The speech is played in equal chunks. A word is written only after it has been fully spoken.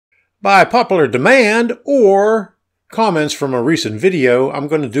By popular demand or comments from a recent video, I'm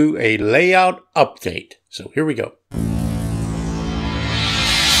going to do a layout update. So here we go.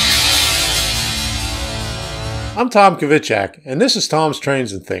 I'm Tom Kvichak, and this is Tom's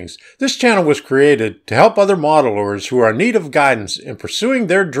Trains and Things. This channel was created to help other modelers who are in need of guidance in pursuing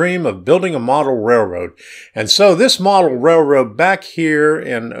their dream of building a model railroad. And so this model railroad back here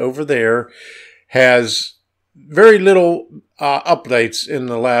and over there has very little updates in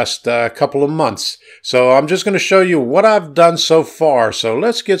the last couple of months. So I'm just going to show you what I've done so far. So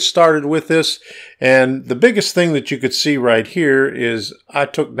let's get started with this. And the biggest thing that you could see right here is I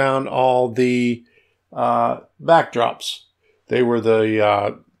took down all the backdrops. They were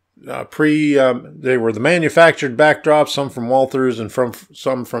the they were the manufactured backdrops, some from Walthers and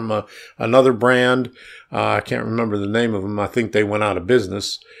some from another brand. I can't remember the name of them. I think they went out of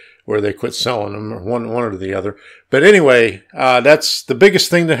business, where they quit selling them, or one or the other. But anyway, that's the biggest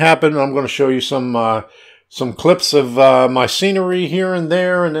thing that happened. I'm going to show you some clips of my scenery here and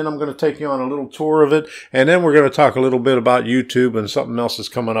there, and then I'm going to take you on a little tour of it, and then we're going to talk a little bit about YouTube and something else is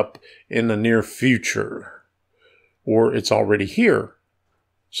coming up in the near future. Or it's already here.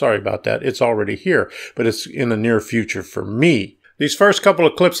 Sorry about that. It's already here, but it's in the near future for me. These first couple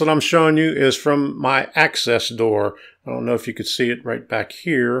of clips that I'm showing you is from my access door. I don't know if you could see it right back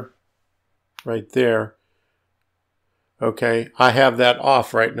here, right there. Okay, I have that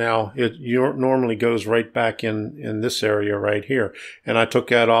off right now. It normally goes right back in this area right here. And I took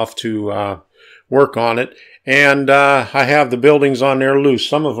that off to work on it. And I have the buildings on there loose.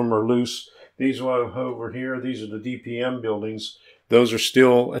 Some of them are loose. These ones over here, these are the DPM buildings. Those are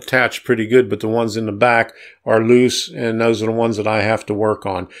still attached pretty good, but the ones in the back are loose, and those are the ones that I have to work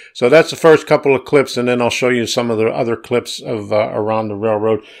on. So that's the first couple of clips, and then I'll show you some of the other clips of around the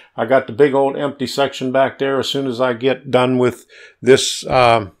railroad. I got the big old empty section back there. As soon as I get done with this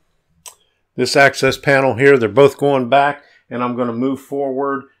this access panel here, they're both going back, and I'm going to move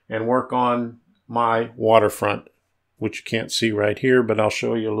forward and work on my waterfront, which you can't see right here, but I'll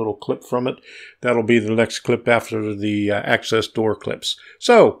show you a little clip from it. That'll be the next clip after the access door clips.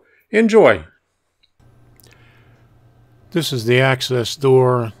 So, enjoy. This is the access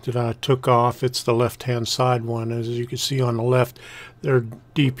door that I took off. It's the left-hand side one. As you can see on the left, they're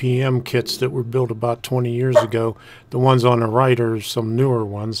DPM kits that were built about 20 years ago. The ones on the right are some newer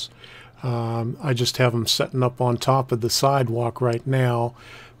ones. I just have them setting up on top of the sidewalk right now,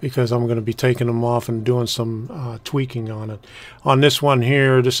 because I'm going to be taking them off and doing some tweaking on it. On this one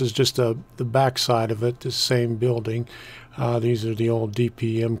here, this is just the back side of it, the same building. These are the old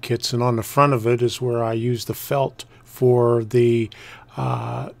DPM kits, and on the front of it is where I use the felt for the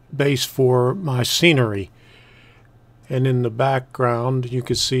base for my scenery. And in the background, you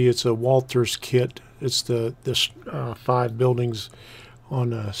can see it's a Walthers kit. It's the 5 buildings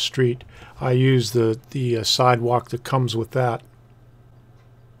on the street. I use the sidewalk that comes with that.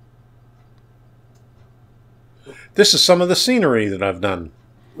 This is some of the scenery that I've done.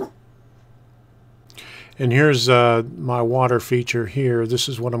 And here's my water feature here. This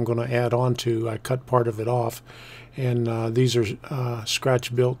is what I'm going to add on to. I cut part of it off. And these are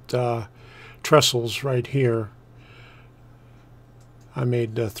scratch-built trestles right here. I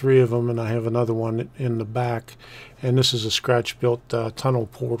made 3 of them, and I have another one in the back. And this is a scratch-built tunnel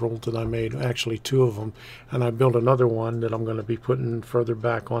portal that I made, actually 2 of them. And I built another one that I'm going to be putting further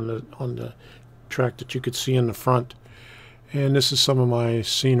back on the track that you could see in the front. And this is some of my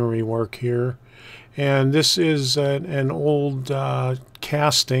scenery work here. And this is an old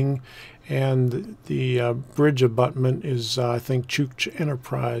casting, and the bridge abutment is I think Chooch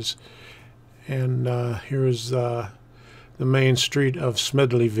Enterprise. And here is the main street of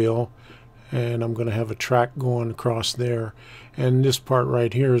Smedleyville, and I'm going to have a track going across there. And this part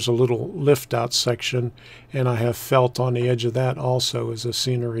right here is a little lift out section, and I have felt on the edge of that also as a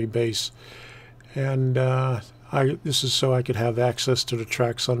scenery base. And this is so I could have access to the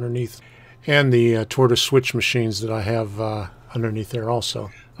tracks underneath, and the tortoise switch machines that I have underneath there also.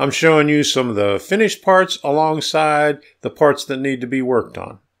 I'm showing you some of the finished parts alongside the parts that need to be worked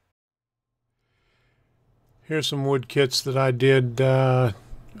on. Here's some wood kits that I did a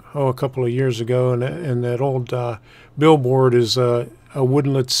couple of years ago, and that old billboard is a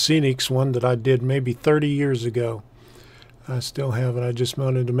Woodland Scenics one that I did maybe 30 years ago. I still have it. I just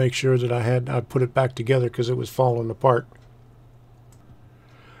wanted to make sure that I put it back together because it was falling apart.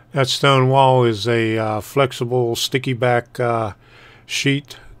 That stone wall is a flexible sticky back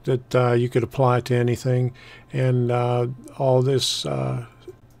sheet that you could apply to anything, and all this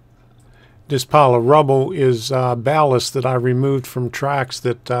this pile of rubble is ballast that I removed from tracks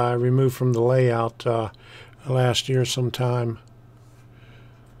that I removed from the layout last year sometime.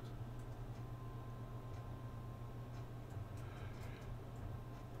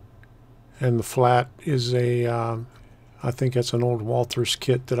 And the flat is a, I think that's an old Walthers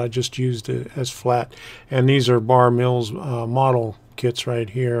kit that I just used as flat. And these are Bar Mills model kits right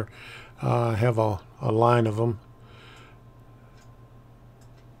here. I have a line of them.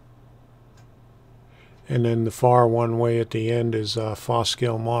 And then the far one way at the end is a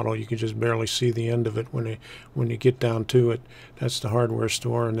Foscale model. You can just barely see the end of it when you get down to it. That's the hardware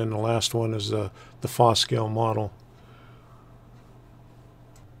store. And then the last one is the Foscale model.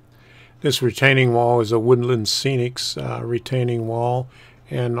 This retaining wall is a Woodland Scenics retaining wall,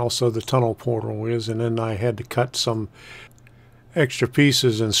 and also the tunnel portal is. And then I had to cut some extra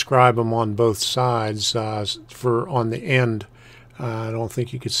pieces and scribe them on both sides for on the end. I don't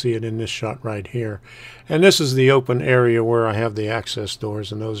think you could see it in this shot right here. And this is the open area where I have the access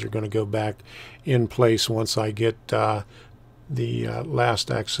doors, and those are going to go back in place once I get the last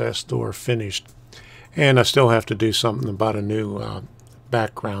access door finished. And I still have to do something about a new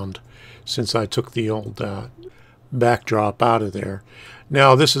background, since I took the old backdrop out of there.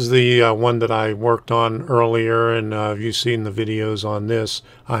 Now this is the one that I worked on earlier, and you've seen the videos on this,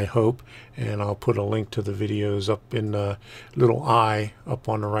 I hope, and I'll put a link to the videos up in the little eye up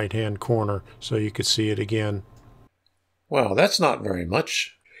on the right hand corner so you could see it again. Well, that's not very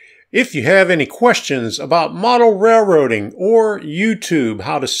much. If you have any questions about model railroading or YouTube,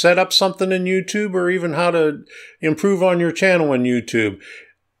 how to set up something in YouTube, or even how to improve on your channel in YouTube,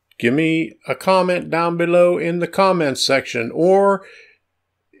 give me a comment down below in the comments section, or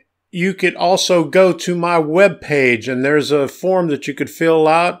you could also go to my webpage, and there's a form that you could fill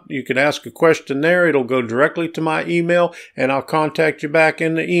out. You could ask a question there. It'll go directly to my email, and I'll contact you back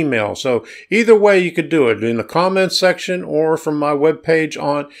in the email. So either way you could do it, in the comments section or from my webpage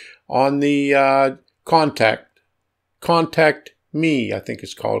on the contact me, I think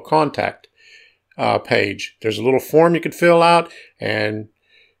it's called, contact page. There's a little form you could fill out, and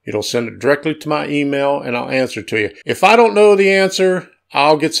it'll send it directly to my email, and I'll answer to you. If I don't know the answer,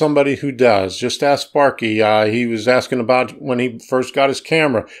 I'll get somebody who does. Just ask Sparky. He was asking about when he first got his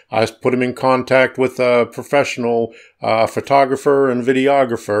camera. I put him in contact with a professional photographer and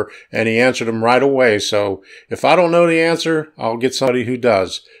videographer, and he answered him right away. So if I don't know the answer, I'll get somebody who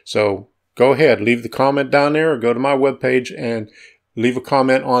does. So go ahead, leave the comment down there, or go to my webpage and leave a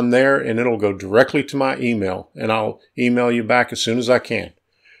comment on there, and it'll go directly to my email, and I'll email you back as soon as I can.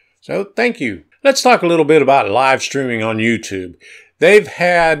 So thank you. Let's talk a little bit about live streaming on YouTube. They've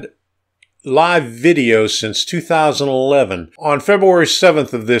had live videos since 2011. On February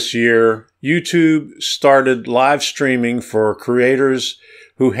 7th of this year, YouTube started live streaming for creators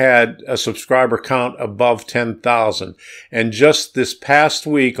who had a subscriber count above 10,000. And just this past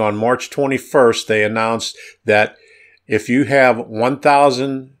week, on March 21st, they announced that if you have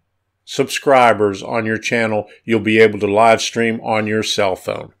 1,000 subscribers on your channel, you'll be able to live stream on your cell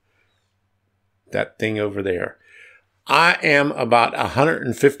phone. That thing over there. I am about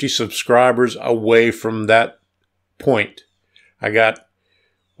 150 subscribers away from that point. I got,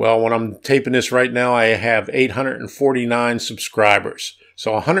 well, when I'm taping this right now, I have 849 subscribers.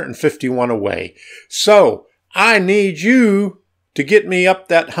 So 151 away. So I need you to get me up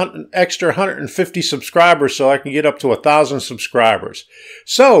that extra 150 subscribers so I can get up to 1,000 subscribers.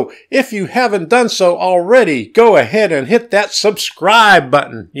 So if you haven't done so already, go ahead and hit that subscribe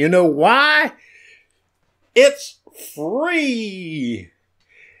button. You know why? It's free.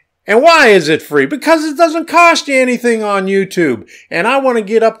 And why is it free? Because it doesn't cost you anything on YouTube. And I want to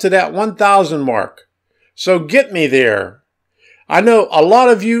get up to that 1,000 mark. So get me there. I know a lot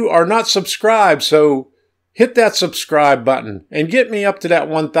of you are not subscribed, so hit that subscribe button and get me up to that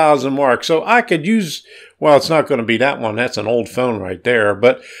 1,000 mark. So I could use, well, it's not going to be that one. That's an old phone right there.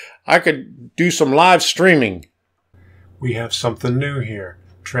 But I could do some live streaming. We have something new here.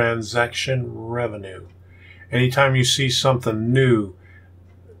 Transaction revenue. Anytime you see something new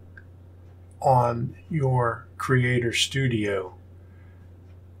on your Creator Studio,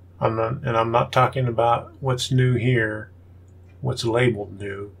 I'm not talking about what's new here, what's labeled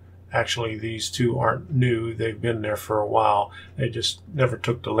new. Actually, these two aren't new. They've been there for a while. They just never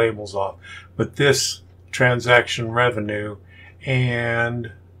took the labels off. But this transaction revenue,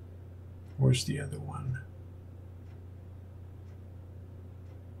 and where's the other one?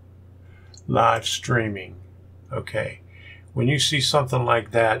 Live streaming. Okay, when you see something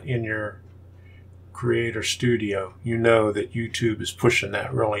like that in your Creator Studio, you know that YouTube is pushing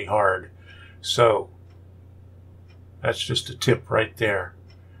that really hard. So that's just a tip right there.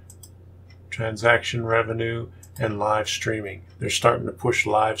 Transaction revenue and live streaming. They're starting to push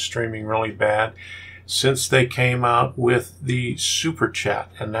live streaming really bad since they came out with the super chat.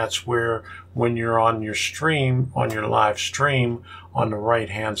 And that's where when you're on your stream, on your live stream, on the right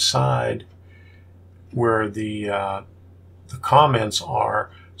hand side, where the comments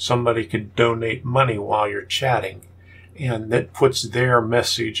are, somebody could donate money while you're chatting, and that puts their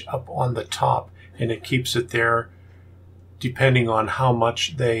message up on the top, and it keeps it there depending on how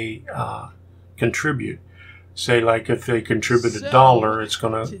much they contribute. Say, like, if they contribute $1,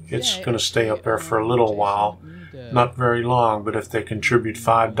 it's gonna stay up there for a little while, not very long. But if they contribute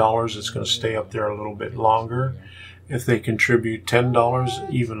 $5, it's gonna stay up there a little bit longer. If they contribute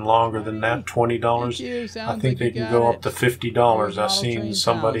 $10, even longer than that, $20, I think they can go up to $50. I seen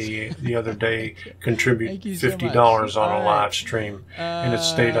somebody the other day contribute $50 on a live stream, and it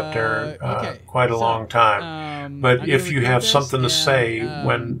stayed up there quite a long time. But if you have something to say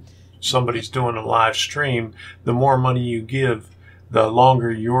when somebody's doing a live stream, the more money you give, the longer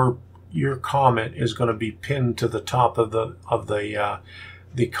your comment is going to be pinned to the top of the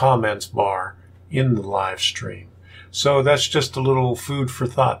comments bar in the live stream. So that's just a little food for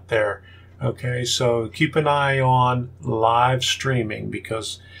thought there. Okay, so keep an eye on live streaming,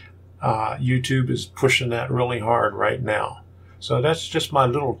 because YouTube is pushing that really hard right now. So that's just my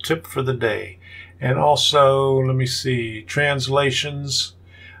little tip for the day. And also, let me see, translations.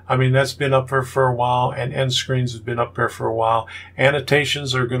 I mean, that's been up there for a while, and end screens has been up there for a while.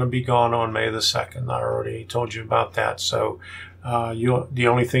 Annotations are going to be gone on May the 2nd. I already told you about that. So the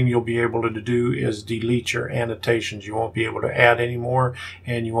only thing you'll be able to do is delete your annotations. You won't be able to add any more,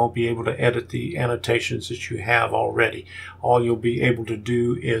 and you won't be able to edit the annotations that you have already. All you'll be able to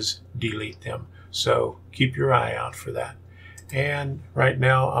do is delete them. So keep your eye out for that. And right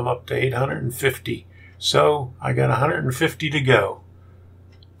now I'm up to 850. So I got 150 to go.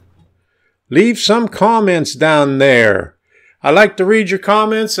 Leave some comments down there. I like to read your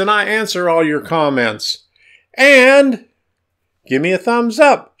comments, and I answer all your comments. And give me a thumbs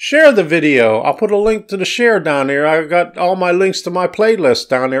up. Share the video. I'll put a link to the share down there. I've got all my links to my playlist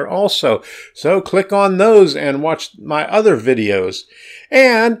down there also. So click on those and watch my other videos.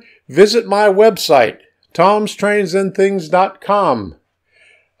 And visit my website, tomstrainsandthings.com.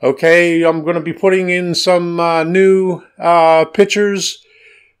 Okay, I'm going to be putting in some new pictures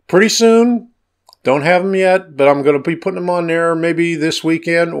pretty soon. Don't have them yet, but I'm going to be putting them on there maybe this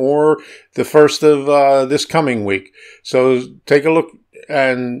weekend or the first of this coming week. So take a look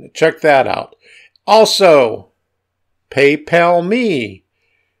and check that out. Also, PayPal me.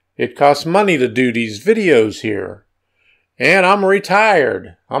 It costs money to do these videos here. And I'm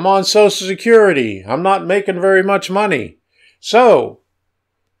retired. I'm on Social Security. I'm not making very much money. So,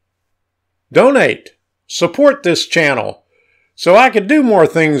 donate. Support this channel so I can do more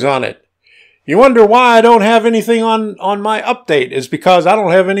things on it. You wonder why I don't have anything on my update. It's because I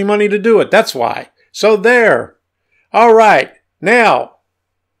don't have any money to do it. That's why. So there. All right. Now,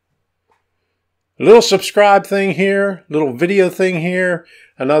 a little subscribe thing here, little video thing here,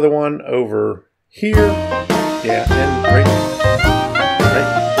 another one over here. Yeah, and right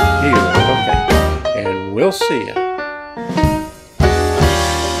here. Okay. And we'll see you.